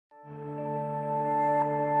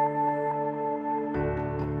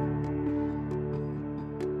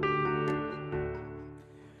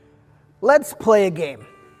Let's play a game.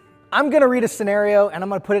 I'm going to read a scenario and I'm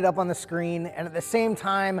going to put it up on the screen, and at the same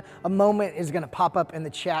time, a moment is going to pop up in the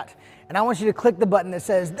chat, and I want you to click the button that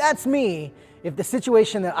says, "That's me," if the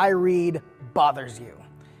situation that I read bothers you.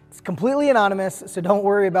 It's completely anonymous, so don't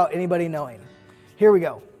worry about anybody knowing. Here we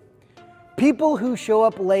go. People who show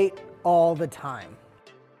up late all the time.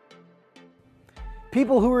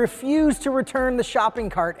 People who refuse to return the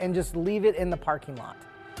shopping cart and just leave it in the parking lot.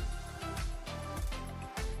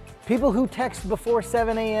 People who text before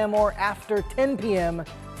 7 a.m. or after 10 p.m.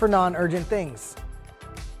 for non-urgent things.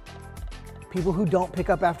 People who don't pick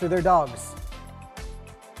up after their dogs.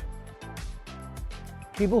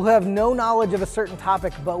 People who have no knowledge of a certain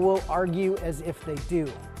topic but will argue as if they do.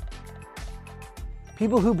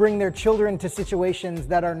 People who bring their children to situations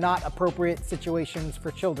that are not appropriate situations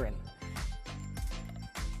for children.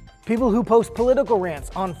 People who post political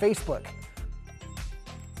rants on Facebook.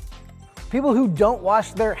 People who don't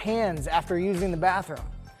wash their hands after using the bathroom.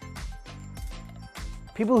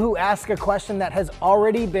 People who ask a question that has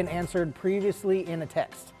already been answered previously in a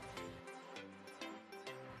text.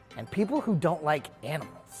 And people who don't like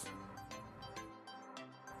animals.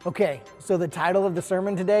 Okay, so the title of the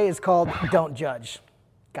sermon today is called Don't Judge.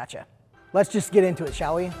 Gotcha. Let's just get into it,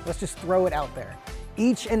 shall we? Let's just throw it out there.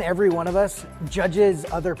 Each and every one of us judges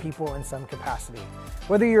other people in some capacity.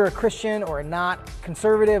 Whether you're a Christian or not,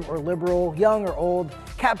 conservative or liberal, young or old,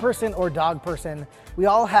 cat person or dog person, we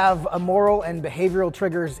all have a moral and behavioral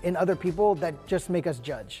triggers in other people that just make us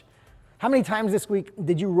judge. How many times this week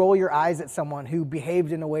did you roll your eyes at someone who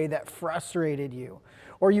behaved in a way that frustrated you?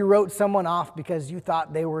 Or you wrote someone off because you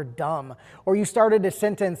thought they were dumb? Or you started a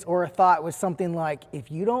sentence or a thought with something like,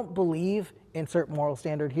 "If you don't believe," insert moral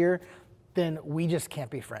standard here, "then we just can't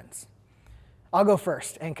be friends." I'll go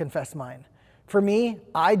first and confess mine. For me,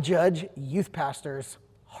 I judge youth pastors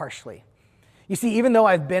harshly. You see, even though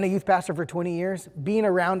I've been a youth pastor for 20 years, being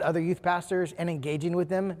around other youth pastors and engaging with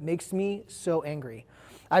them makes me so angry.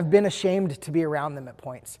 I've been ashamed to be around them at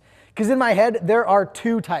points. Because in my head, there are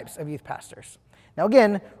two types of youth pastors. Now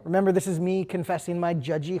again, remember, this is me confessing my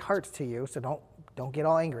judgy heart to you, so don't get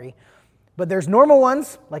all angry. But there's normal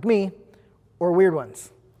ones, like me, or weird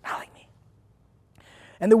ones, not like me.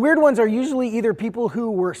 And the weird ones are usually either people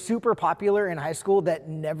who were super popular in high school that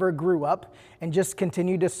never grew up and just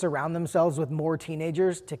continue to surround themselves with more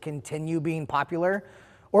teenagers to continue being popular,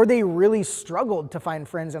 or they really struggled to find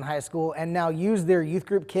friends in high school and now use their youth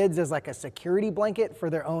group kids as like a security blanket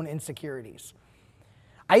for their own insecurities.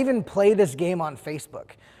 I even play this game on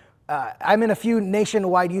Facebook. I'm in a few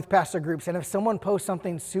nationwide youth pastor groups, and if someone posts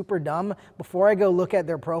something super dumb, before I go look at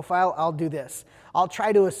their profile, I'll do this. I'll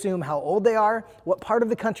try to assume how old they are, what part of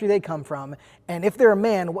the country they come from, and if they're a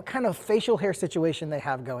man, what kind of facial hair situation they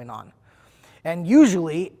have going on. And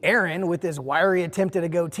usually, Aaron, with his wiry attempt at a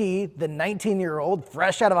goatee, the 19-year-old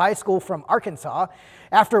fresh out of high school from Arkansas,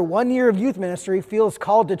 after 1 year of youth ministry, feels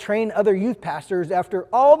called to train other youth pastors after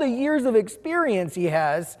all the years of experience he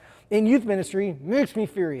has in youth ministry, makes me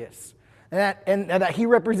furious. And that he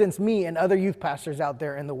represents me and other youth pastors out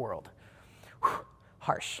there in the world. Whew,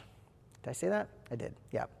 harsh. Did I say that? I did,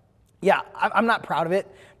 yeah. Yeah, I'm not proud of it,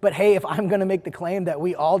 but hey, if I'm gonna make the claim that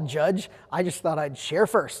we all judge, I just thought I'd share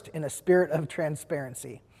first in a spirit of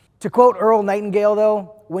transparency. To quote Earl Nightingale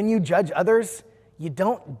though, when you judge others, you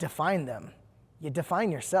don't define them, you define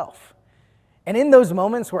yourself. And in those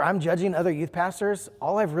moments where I'm judging other youth pastors,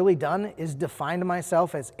 all I've really done is defined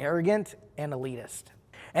myself as arrogant and elitist.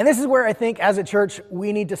 And this is where I think as a church,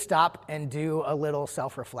 we need to stop and do a little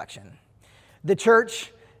self-reflection. The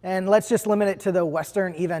church, and let's just limit it to the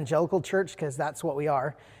Western evangelical church because that's what we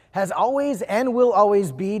are, has always and will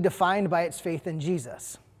always be defined by its faith in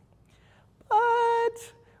Jesus.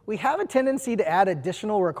 But we have a tendency to add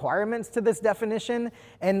additional requirements to this definition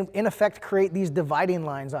and in effect create these dividing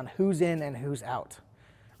lines on who's in and who's out,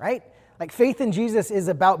 right? Like faith in Jesus is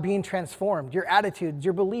about being transformed, your attitudes,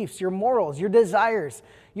 your beliefs, your morals, your desires,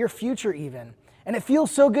 your future even. And it feels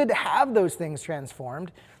so good to have those things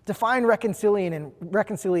transformed, to find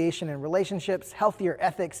reconciliation in relationships, healthier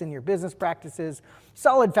ethics in your business practices,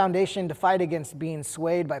 solid foundation to fight against being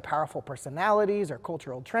swayed by powerful personalities or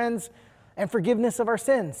cultural trends, and forgiveness of our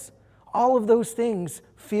sins. All of those things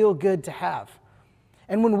feel good to have.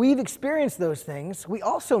 And when we've experienced those things, we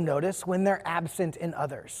also notice when they're absent in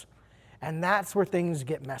others. And that's where things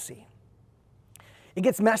get messy. It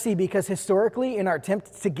gets messy because historically, in our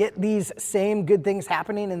attempt to get these same good things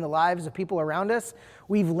happening in the lives of people around us,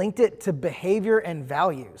 we've linked it to behavior and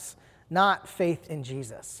values, not faith in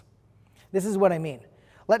Jesus. This is what I mean.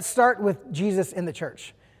 Let's start with Jesus in the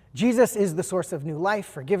church. Jesus is the source of new life,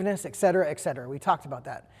 forgiveness, etc., etc. We talked about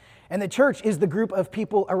that. And the church is the group of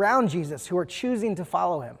people around Jesus who are choosing to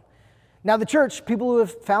follow him. Now the church, people who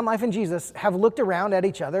have found life in Jesus, have looked around at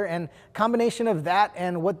each other, and combination of that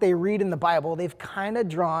and what they read in the Bible, they've kind of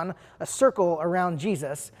drawn a circle around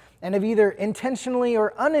Jesus and have either intentionally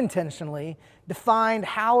or unintentionally defined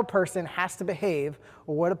how a person has to behave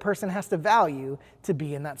or what a person has to value to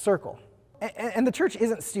be in that circle. And the church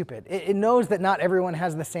isn't stupid. It knows that not everyone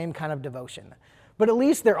has the same kind of devotion. But at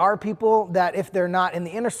least there are people that if they're not in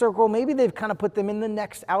the inner circle, maybe they've kind of put them in the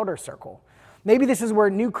next outer circle. Maybe this is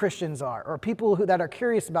where new Christians are, or people that are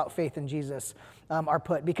curious about faith in Jesus are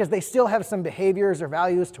put, because they still have some behaviors or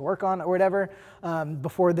values to work on or whatever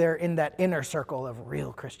before they're in that inner circle of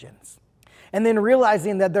real Christians. And then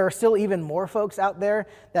realizing that there are still even more folks out there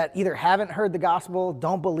that either haven't heard the gospel,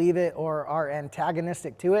 don't believe it, or are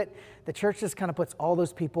antagonistic to it, the church just kind of puts all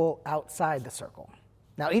those people outside the circle.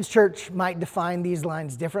 Now, each church might define these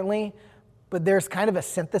lines differently, but there's kind of a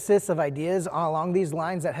synthesis of ideas along these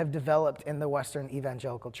lines that have developed in the Western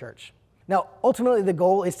evangelical church. Now, ultimately, the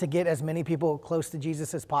goal is to get as many people close to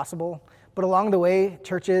Jesus as possible, but along the way,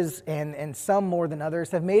 churches, and some more than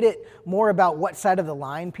others, have made it more about what side of the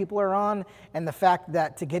line people are on, and the fact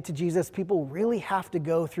that to get to Jesus, people really have to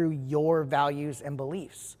go through your values and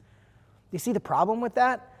beliefs. Do you see the problem with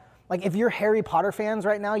that? Like, if you're Harry Potter fans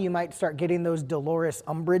right now, you might start getting those Dolores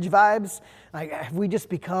Umbridge vibes. Like, have we just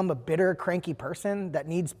become a bitter, cranky person that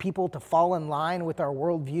needs people to fall in line with our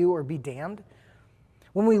worldview or be damned?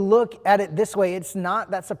 When we look at it this way, it's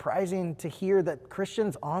not that surprising to hear that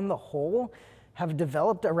Christians on the whole have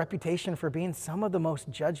developed a reputation for being some of the most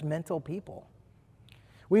judgmental people.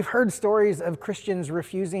 We've heard stories of Christians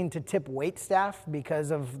refusing to tip waitstaff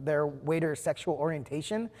because of their waiter's sexual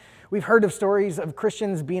orientation. We've heard of stories of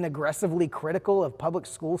Christians being aggressively critical of public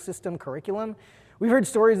school system curriculum. We've heard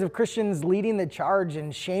stories of Christians leading the charge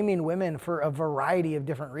and shaming women for a variety of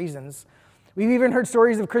different reasons. We've even heard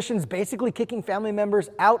stories of Christians basically kicking family members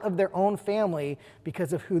out of their own family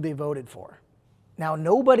because of who they voted for. Now,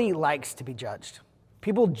 nobody likes to be judged.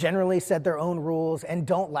 People generally set their own rules and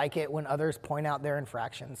don't like it when others point out their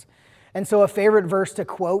infractions. And so a favorite verse to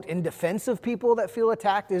quote in defense of people that feel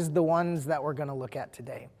attacked is the ones that we're going to look at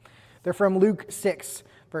today. They're from Luke 6,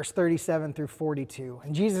 verse 37 through 42.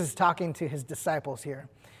 And Jesus is talking to his disciples here.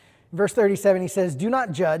 In verse 37, he says, "Do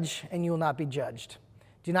not judge, and you will not be judged.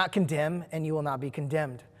 Do not condemn, and you will not be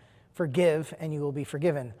condemned. Forgive, and you will be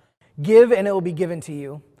forgiven. Give, and it will be given to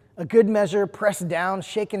you. A good measure, pressed down,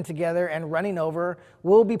 shaken together, and running over,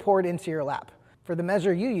 will be poured into your lap. For the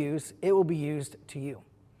measure you use, it will be used to you."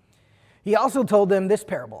 He also told them this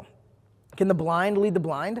parable. "Can the blind lead the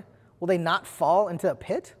blind? Will they not fall into a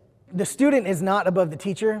pit? The student is not above the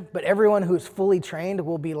teacher, but everyone who is fully trained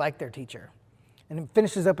will be like their teacher." And it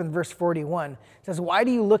finishes up in verse 41. It says, "Why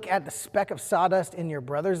do you look at the speck of sawdust in your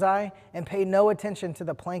brother's eye and pay no attention to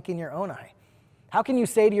the plank in your own eye? How can you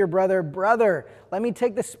say to your brother, 'Brother, let me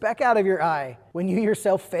take the speck out of your eye,' when you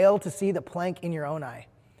yourself fail to see the plank in your own eye?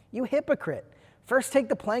 You hypocrite! First take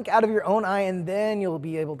the plank out of your own eye, and then you'll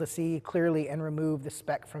be able to see clearly and remove the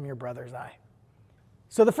speck from your brother's eye."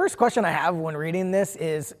 So the first question I have when reading this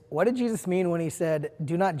is, what did Jesus mean when he said,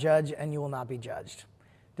 "Do not judge, and you will not be judged"?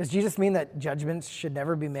 Does Jesus mean that judgments should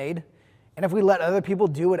never be made? And if we let other people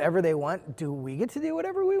do whatever they want, do we get to do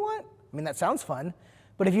whatever we want? I mean, that sounds fun.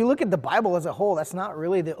 But if you look at the Bible as a whole, that's not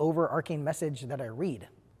really the overarching message that I read.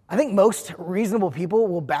 I think most reasonable people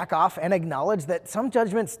will back off and acknowledge that some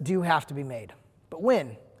judgments do have to be made. But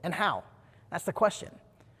when and how? That's the question.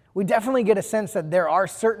 We definitely get a sense that there are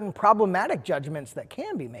certain problematic judgments that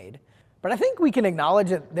can be made. But I think we can acknowledge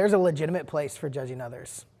that there's a legitimate place for judging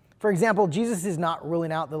others. For example, Jesus is not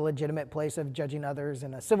ruling out the legitimate place of judging others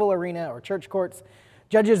in a civil arena or church courts.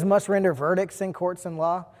 Judges must render verdicts in courts and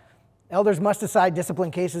law. Elders must decide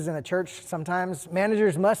discipline cases in the church sometimes.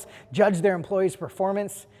 Managers must judge their employees'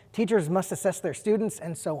 performance. Teachers must assess their students,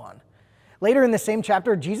 and so on. Later in the same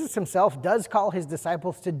chapter, Jesus himself does call his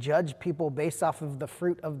disciples to judge people based off of the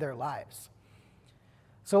fruit of their lives.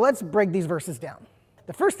 So let's break these verses down.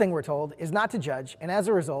 The first thing we're told is not to judge, and as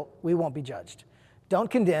a result, we won't be judged. Don't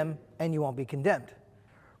condemn, and you won't be condemned.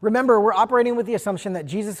 Remember, we're operating with the assumption that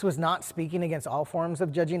Jesus was not speaking against all forms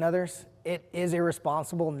of judging others. It is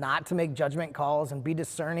irresponsible not to make judgment calls and be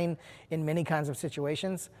discerning in many kinds of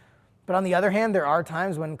situations. But on the other hand, there are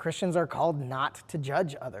times when Christians are called not to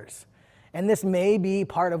judge others. And this may be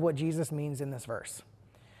part of what Jesus means in this verse.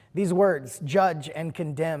 These words, judge and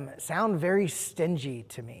condemn, sound very stingy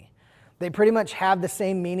to me. They pretty much have the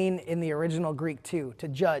same meaning in the original Greek too, to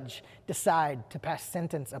judge, decide, to pass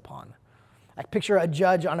sentence upon. I picture a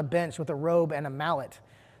judge on a bench with a robe and a mallet,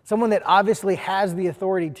 someone that obviously has the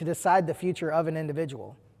authority to decide the future of an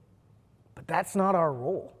individual. that's not our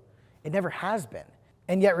role. It never has been.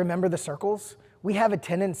 And yet, remember the circles? We have a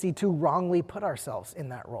tendency to wrongly put ourselves in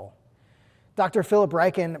that role. Dr. Philip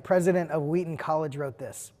Ryken, president of Wheaton College, wrote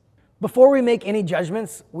this: "Before we make any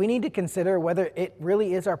judgments, we need to consider whether it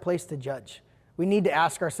really is our place to judge. We need to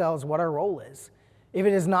ask ourselves what our role is. If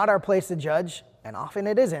it is not our place to judge, and often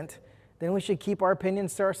it isn't, then we should keep our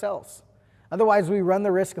opinions to ourselves. Otherwise, we run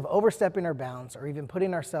the risk of overstepping our bounds or even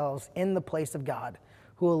putting ourselves in the place of God,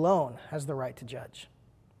 who alone has the right to judge."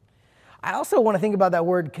 I also want to think about that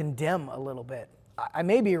word condemn a little bit. I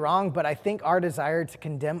may be wrong, but I think our desire to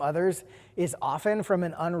condemn others is often from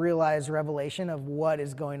an unrealized revelation of what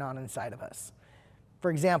is going on inside of us.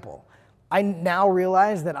 For example, I now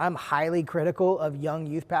realize that I'm highly critical of young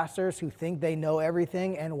youth pastors who think they know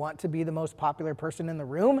everything and want to be the most popular person in the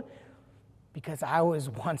room, because I was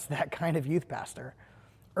once that kind of youth pastor.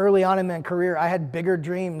 Early on in my career, I had bigger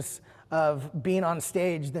dreams of being on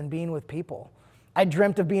stage than being with people. I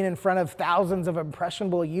dreamt of being in front of thousands of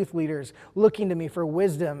impressionable youth leaders looking to me for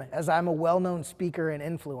wisdom, as I'm a well-known speaker and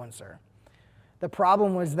influencer. The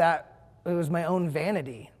problem was that it was my own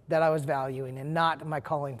vanity that I was valuing and not my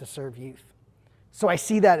calling to serve youth. So I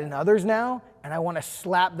see that in others now, and I want to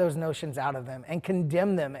slap those notions out of them and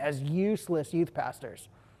condemn them as useless youth pastors.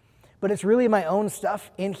 But it's really my own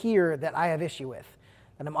stuff in here that I have issue with,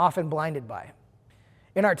 that I'm often blinded by.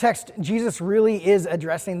 In our text, Jesus really is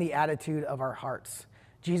addressing the attitude of our hearts.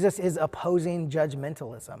 Jesus is opposing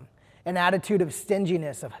judgmentalism, an attitude of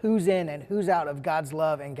stinginess, of who's in and who's out of God's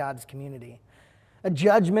love and God's community. A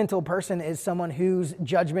judgmental person is someone whose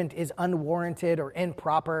judgment is unwarranted or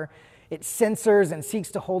improper. It censors and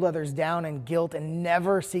seeks to hold others down in guilt and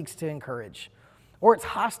never seeks to encourage. Or it's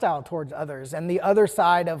hostile towards others and the other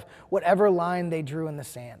side of whatever line they drew in the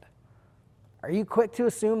sand. Are you quick to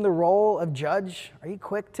assume the role of judge? Are you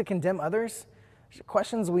quick to condemn others? These are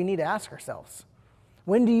questions we need to ask ourselves.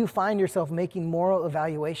 When do you find yourself making moral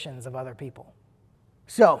evaluations of other people?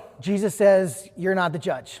 So, Jesus says, you're not the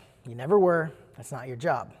judge. You never were. That's not your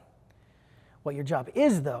job. What your job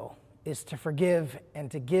is, though, is to forgive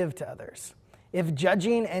and to give to others. If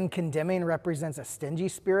judging and condemning represents a stingy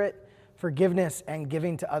spirit, forgiveness and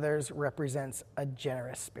giving to others represents a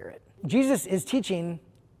generous spirit. Jesus is teaching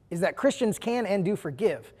is that Christians can and do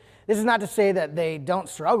forgive. This is not to say that they don't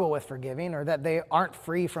struggle with forgiving or that they aren't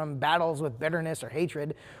free from battles with bitterness or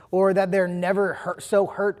hatred or that they're never so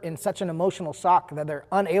hurt in such an emotional shock that they're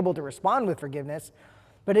unable to respond with forgiveness.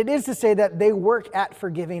 But it is to say that they work at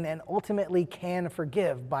forgiving and ultimately can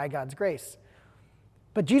forgive by God's grace.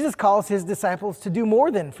 But Jesus calls his disciples to do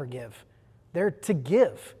more than forgive. They're to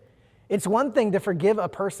give. It's one thing to forgive a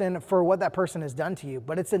person for what that person has done to you,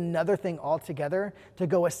 but it's another thing altogether to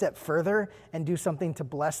go a step further and do something to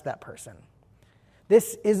bless that person.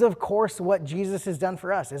 This is, of course, what Jesus has done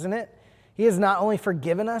for us, isn't it? He has not only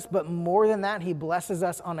forgiven us, but more than that, he blesses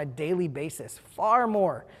us on a daily basis, far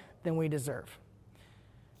more than we deserve.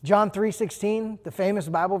 John 3:16, the famous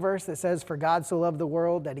Bible verse that says, "For God so loved the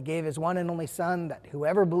world that he gave his one and only Son, that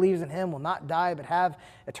whoever believes in him will not die but have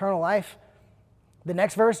eternal life." The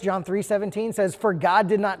next verse, John 3:17, says, "For God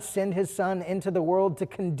did not send his Son into the world to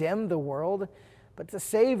condemn the world, but to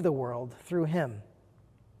save the world through him."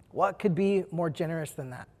 What could be more generous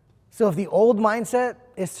than that? So if the old mindset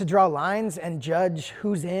is to draw lines and judge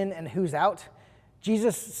who's in and who's out,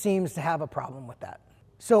 Jesus seems to have a problem with that.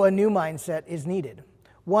 So a new mindset is needed.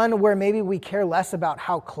 One where maybe we care less about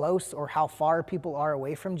how close or how far people are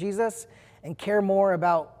away from Jesus and care more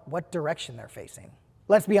about what direction they're facing.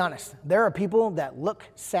 Let's be honest, there are people that look,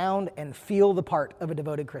 sound, and feel the part of a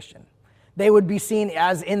devoted Christian. They would be seen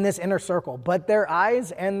as in this inner circle, but their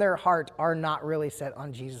eyes and their heart are not really set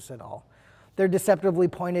on Jesus at all. They're deceptively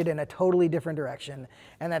pointed in a totally different direction,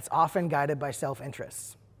 and that's often guided by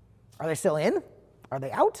self-interests. Are they still in? Are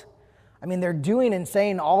they out? I mean, they're doing and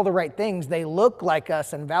saying all the right things. They look like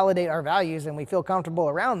us and validate our values, and we feel comfortable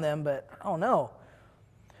around them, but I don't know.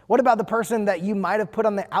 What about the person that you might have put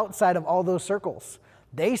on the outside of all those circles?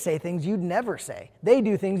 They say things you'd never say. They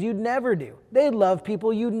do things you'd never do. They love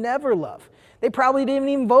people you'd never love. They probably didn't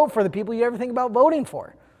even vote for the people you ever think about voting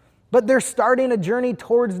for. But they're starting a journey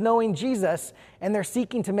towards knowing Jesus, and they're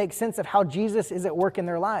seeking to make sense of how Jesus is at work in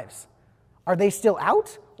their lives. Are they still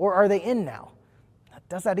out, or are they in now?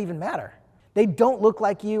 Does that even matter? They don't look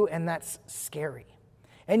like you, and that's scary.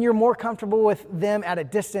 And you're more comfortable with them at a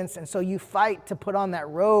distance, and so you fight to put on that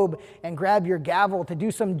robe and grab your gavel to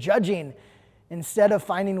do some judging instead of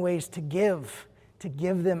finding ways to give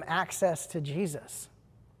them access to Jesus.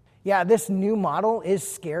 Yeah, this new model is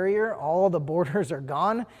scarier. All the borders are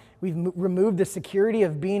gone. We've removed the security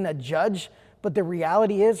of being a judge. But the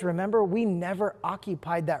reality is, remember, we never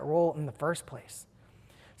occupied that role in the first place.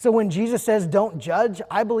 So when Jesus says, don't judge,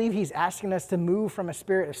 I believe he's asking us to move from a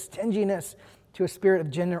spirit of stinginess to a spirit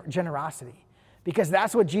of generosity. Because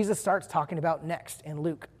that's what Jesus starts talking about next in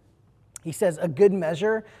Luke. He says, a good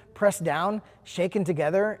measure, pressed down, shaken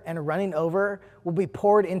together, and running over will be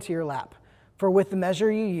poured into your lap. For with the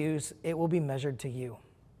measure you use, it will be measured to you.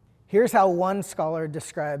 Here's how one scholar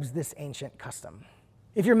describes this ancient custom.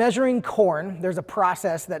 If you're measuring corn, there's a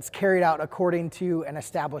process that's carried out according to an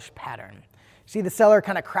established pattern. See, the seller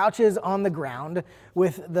kind of crouches on the ground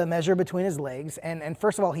with the measure between his legs. And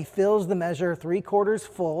first of all, he fills the measure 3/4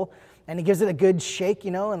 full, and he gives it a good shake,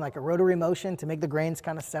 and like a rotary motion to make the grains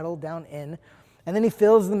kind of settle down in. And then he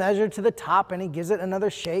fills the measure to the top, and he gives it another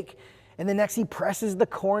shake. And then next he presses the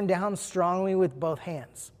corn down strongly with both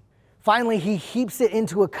hands. Finally, he heaps it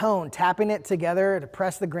into a cone, tapping it together to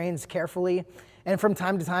press the grains carefully. And from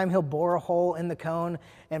time to time, he'll bore a hole in the cone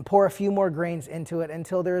and pour a few more grains into it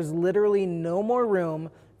until there is literally no more room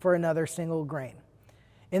for another single grain.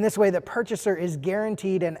 In this way, the purchaser is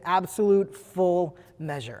guaranteed an absolute full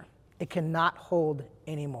measure. It cannot hold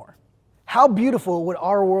anymore. How beautiful would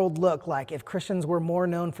our world look like if Christians were more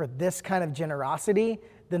known for this kind of generosity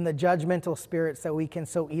than the judgmental spirits that we can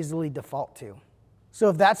so easily default to? So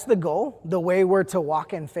if that's the goal, the way we're to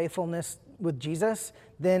walk in faithfulness with Jesus,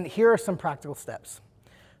 then here are some practical steps.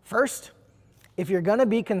 First, if you're going to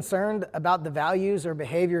be concerned about the values or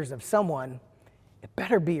behaviors of someone, it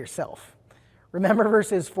better be yourself. Remember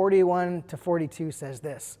verses 41 to 42 says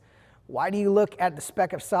this, why do you look at the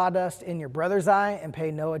speck of sawdust in your brother's eye and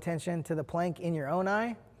pay no attention to the plank in your own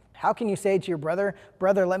eye? How can you say to your brother,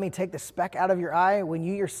 brother, let me take the speck out of your eye when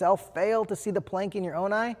you yourself fail to see the plank in your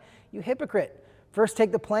own eye? You hypocrite. First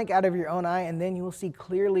take the plank out of your own eye, and then you will see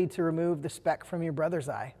clearly to remove the speck from your brother's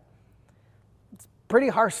eye. It's pretty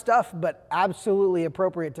harsh stuff, but absolutely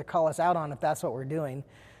appropriate to call us out on if that's what we're doing.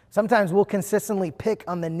 Sometimes we'll consistently pick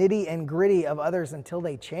on the nitty and gritty of others until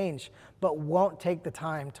they change, but won't take the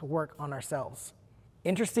time to work on ourselves.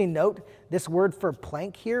 Interesting note, this word for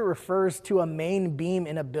plank here refers to a main beam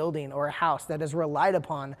in a building or a house that is relied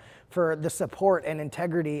upon for the support and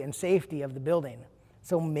integrity and safety of the building.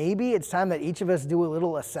 So maybe it's time that each of us do a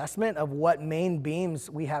little assessment of what main beams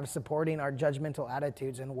we have supporting our judgmental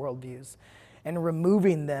attitudes and worldviews, and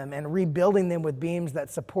removing them and rebuilding them with beams that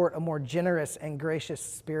support a more generous and gracious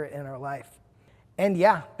spirit in our life. And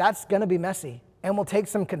yeah, that's going to be messy, and will take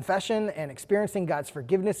some confession and experiencing God's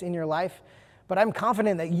forgiveness in your life, but I'm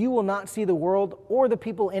confident that you will not see the world or the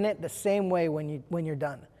people in it the same way when you're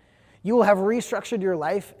done. You will have restructured your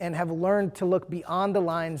life and have learned to look beyond the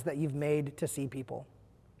lines that you've made to see people.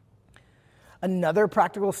 Another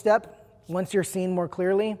practical step, once you're seen more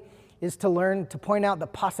clearly, is to learn to point out the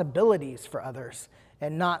possibilities for others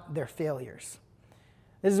and not their failures.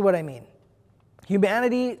 This is what I mean.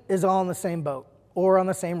 Humanity is all in the same boat or on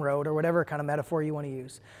the same road or whatever kind of metaphor you want to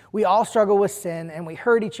use. We all struggle with sin and we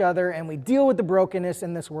hurt each other and we deal with the brokenness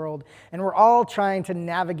in this world, and we're all trying to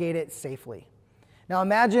navigate it safely. Now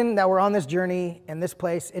imagine that we're on this journey in this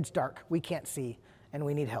place, it's dark, we can't see, and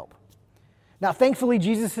we need help. Now thankfully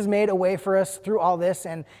Jesus has made a way for us through all this,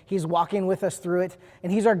 and he's walking with us through it,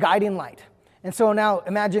 and he's our guiding light. And so now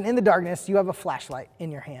imagine in the darkness you have a flashlight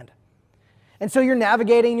in your hand. And so you're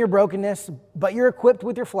navigating your brokenness, but you're equipped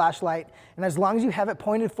with your flashlight, and as long as you have it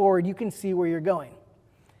pointed forward, you can see where you're going.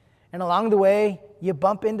 And along the way, you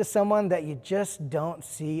bump into someone that you just don't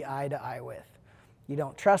see eye to eye with. You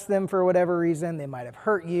don't trust them for whatever reason. They might have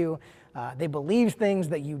hurt you. They believe things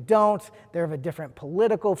that you don't. They're of a different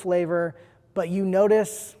political flavor, but you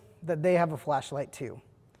notice that they have a flashlight too.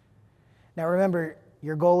 Now remember,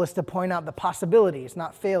 your goal is to point out the possibilities,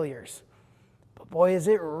 not failures. But boy, is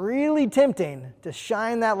it really tempting to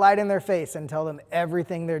shine that light in their face and tell them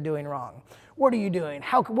everything they're doing wrong. What are you doing?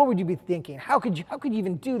 What would you be thinking? How could you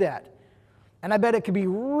even do that? And I bet it could be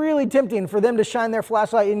really tempting for them to shine their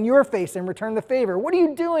flashlight in your face and return the favor. What are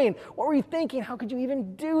you doing? What were you thinking? How could you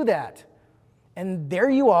even do that? And there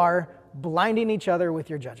you are, blinding each other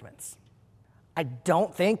with your judgments. I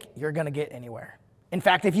don't think you're going to get anywhere. In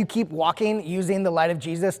fact, if you keep walking using the light of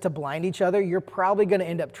Jesus to blind each other, you're probably going to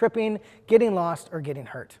end up tripping, getting lost, or getting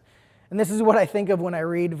hurt. And this is what I think of when I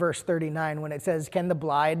read verse 39, when it says, "Can the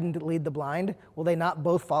blind lead the blind? Will they not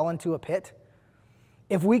both fall into a pit?"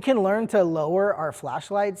 If we can learn to lower our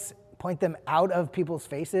flashlights, point them out of people's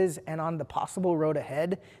faces and on the possible road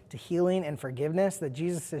ahead to healing and forgiveness that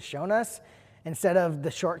Jesus has shown us, instead of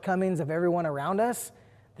the shortcomings of everyone around us,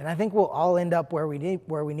 then I think we'll all end up where we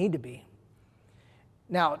need to be.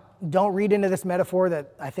 Now, don't read into this metaphor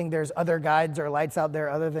that I think there's other guides or lights out there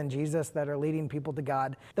other than Jesus that are leading people to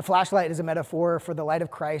God. The flashlight is a metaphor for the light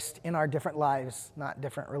of Christ in our different lives, not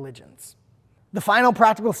different religions. The final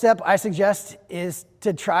practical step I suggest is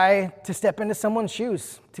to try to step into someone's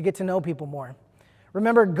shoes to get to know people more.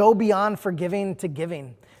 Remember, go beyond forgiving to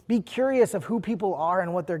giving. Be curious of who people are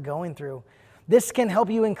and what they're going through. This can help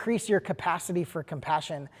you increase your capacity for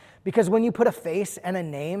compassion, because when you put a face and a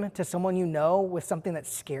name to someone you know with something that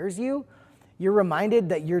scares you, you're reminded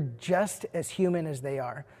that you're just as human as they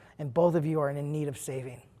are, and both of you are in need of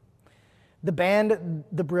saving. The band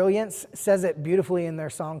The Brilliance says it beautifully in their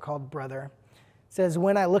song called Brother. It says,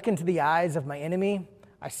 "When I look into the eyes of my enemy,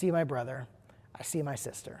 I see my brother, I see my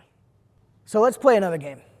sister." So let's play another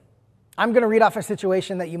game. I'm going to read off a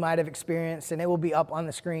situation that you might have experienced, and it will be up on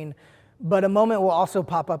the screen, but a moment will also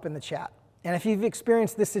pop up in the chat. And if you've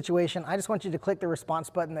experienced this situation, I just want you to click the response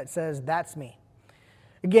button that says, "That's me."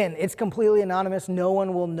 Again, it's completely anonymous. No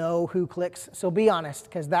one will know who clicks, so be honest,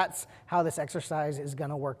 because that's how this exercise is going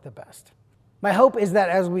to work the best. My hope is that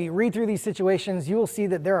as we read through these situations, you will see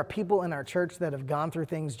that there are people in our church that have gone through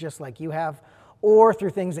things just like you have, or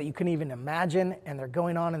through things that you couldn't even imagine, and they're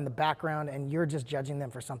going on in the background, and you're just judging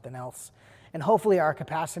them for something else. And hopefully our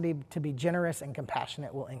capacity to be generous and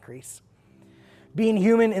compassionate will increase. Being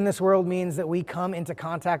human in this world means that we come into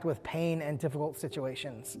contact with pain and difficult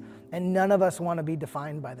situations, and none of us want to be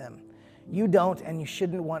defined by them. You don't, and you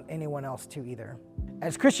shouldn't want anyone else to either.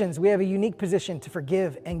 As Christians, we have a unique position to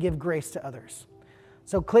forgive and give grace to others.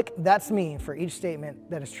 So click "That's me" for each statement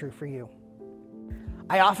that is true for you.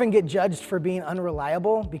 I often get judged for being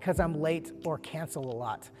unreliable because I'm late or cancel a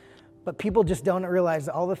lot, but people just don't realize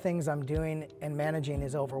all the things I'm doing and managing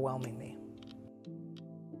is overwhelming me.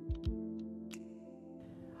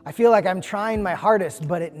 I feel like I'm trying my hardest,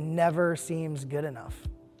 but it never seems good enough.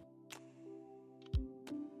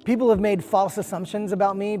 People have made false assumptions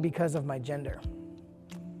about me because of my gender.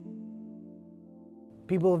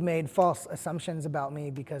 People have made false assumptions about me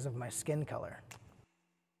because of my skin color.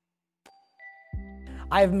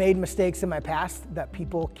 I have made mistakes in my past that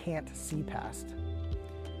people can't see past.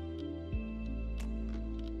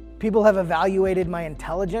 People have evaluated my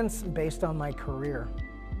intelligence based on my career.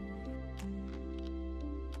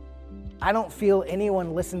 I don't feel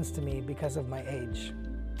anyone listens to me because of my age.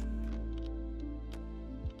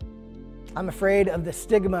 I'm afraid of the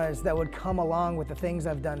stigmas that would come along with the things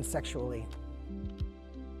I've done sexually.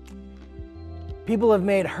 People have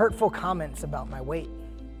made hurtful comments about my weight.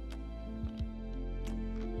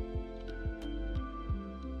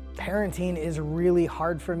 Parenting is really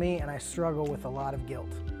hard for me, and I struggle with a lot of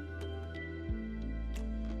guilt.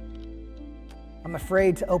 I'm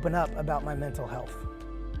afraid to open up about my mental health.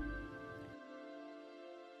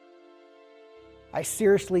 I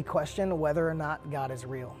seriously question whether or not God is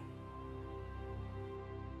real.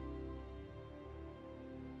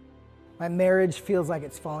 My marriage feels like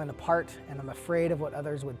it's falling apart, and I'm afraid of what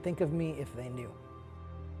others would think of me if they knew.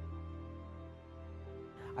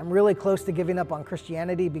 I'm really close to giving up on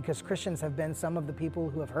Christianity because Christians have been some of the people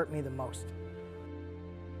who have hurt me the most.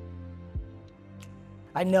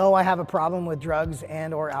 I know I have a problem with drugs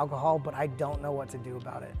and or alcohol, but I don't know what to do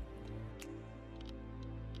about it.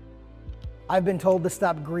 I've been told to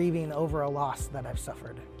stop grieving over a loss that I've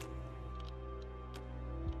suffered.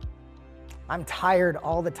 I'm tired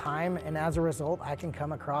all the time, and as a result, I can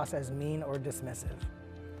come across as mean or dismissive.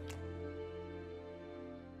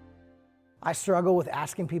 I struggle with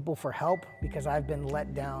asking people for help because I've been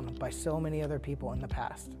let down by so many other people in the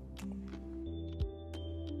past.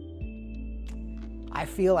 I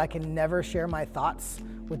feel I can never share my thoughts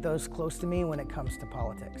with those close to me when it comes to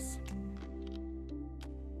politics.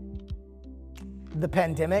 The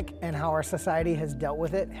pandemic and how our society has dealt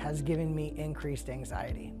with it has given me increased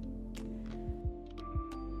anxiety.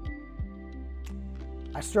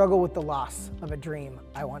 I struggle with the loss of a dream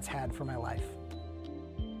I once had for my life.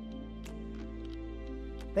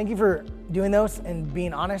 Thank you for doing those and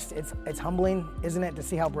being honest. It's humbling, isn't it, to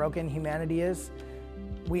see how broken humanity is?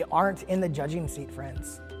 We aren't in the judging seat,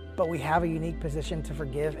 friends, but we have a unique position to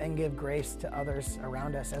forgive and give grace to others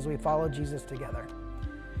around us as we follow Jesus together.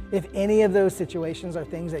 If any of those situations are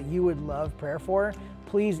things that you would love prayer for,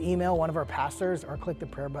 please email one of our pastors or click the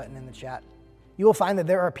prayer button in the chat. You will find that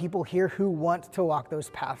there are people here who want to walk those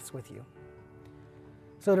paths with you.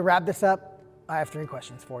 So to wrap this up, I have 3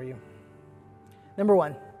 questions for you. Number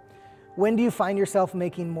 1, when do you find yourself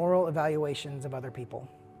making moral evaluations of other people?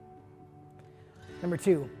 Number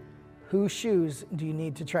 2, whose shoes do you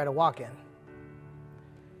need to try to walk in?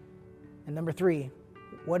 And number 3,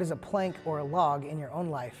 what is a plank or a log in your own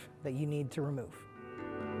life that you need to remove?